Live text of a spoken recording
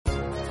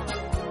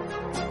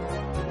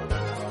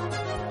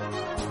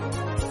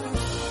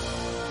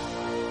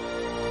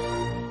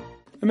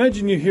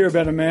Imagine you hear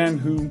about a man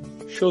who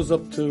shows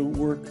up to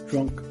work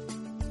drunk.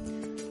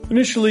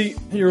 Initially,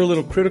 you're a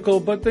little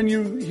critical, but then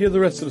you hear the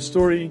rest of the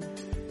story.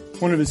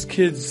 One of his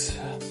kids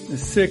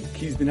is sick.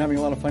 He's been having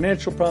a lot of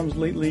financial problems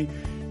lately.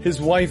 His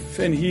wife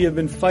and he have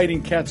been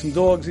fighting cats and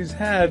dogs. He's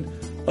had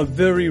a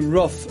very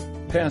rough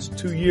past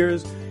 2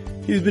 years.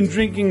 He's been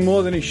drinking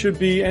more than he should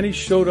be, and he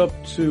showed up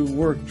to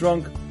work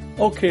drunk.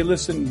 Okay,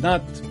 listen,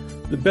 not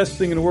the best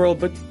thing in the world,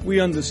 but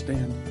we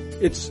understand.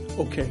 It's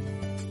okay.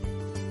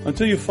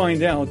 Until you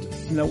find out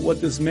that what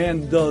this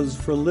man does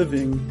for a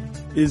living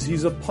is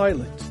he's a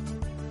pilot.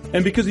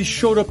 And because he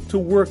showed up to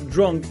work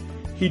drunk,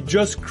 he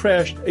just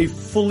crashed a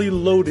fully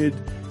loaded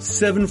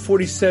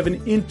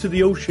 747 into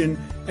the ocean,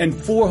 and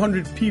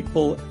 400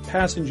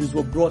 passengers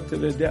were brought to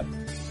their death.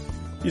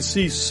 You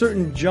see,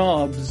 certain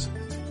jobs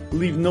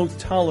leave no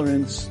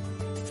tolerance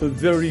for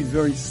very,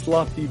 very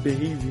sloppy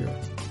behavior.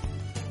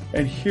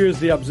 And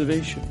here's the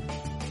observation.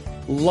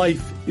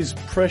 Life is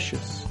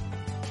precious.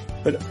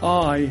 But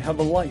I have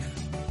a life.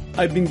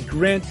 I've been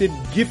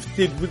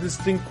gifted with this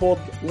thing called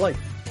life.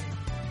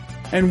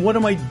 And what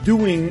am I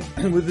doing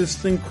with this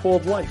thing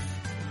called life?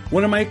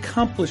 What am I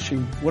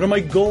accomplishing? What are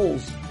my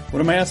goals?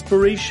 What are my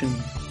aspirations?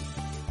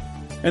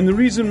 And the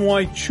reason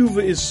why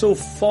tshuva is so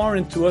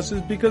foreign to us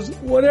is because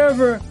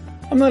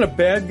I'm not a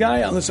bad guy,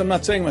 unless I'm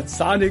not saying I'm a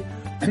tzaddik.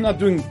 I'm not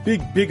doing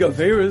big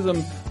averas.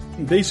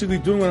 I'm basically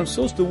doing what I'm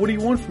supposed to. What do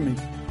you want from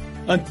me?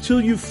 Until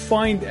you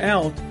find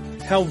out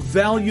how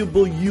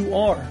valuable you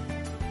are,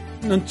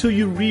 until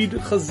you read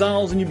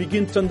Chazals and you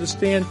begin to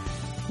understand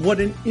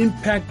what an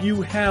impact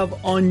you have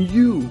on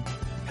you,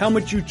 how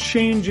much you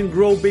change and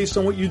grow based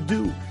on what you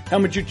do, how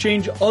much you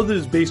change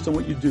others based on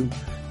what you do.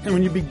 And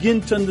when you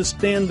begin to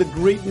understand the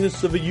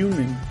greatness of a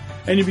human,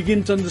 and you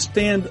begin to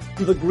understand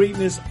the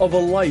greatness of a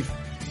life,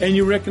 and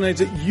you recognize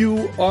that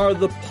you are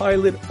the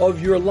pilot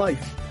of your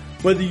life,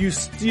 whether you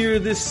steer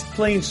this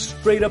plane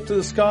straight up to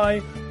the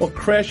sky or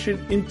crash it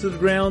into the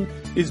ground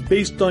is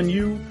based on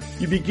you.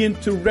 You begin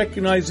to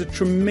recognize the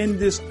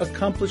tremendous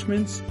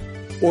accomplishments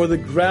or the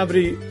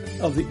gravity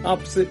of the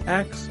opposite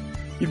acts.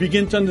 You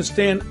begin to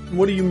understand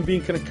what a human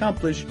being can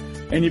accomplish,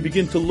 and you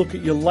begin to look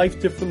at your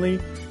life differently,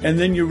 and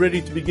then you're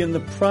ready to begin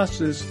the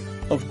process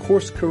of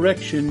course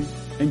correction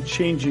and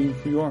changing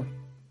who you are.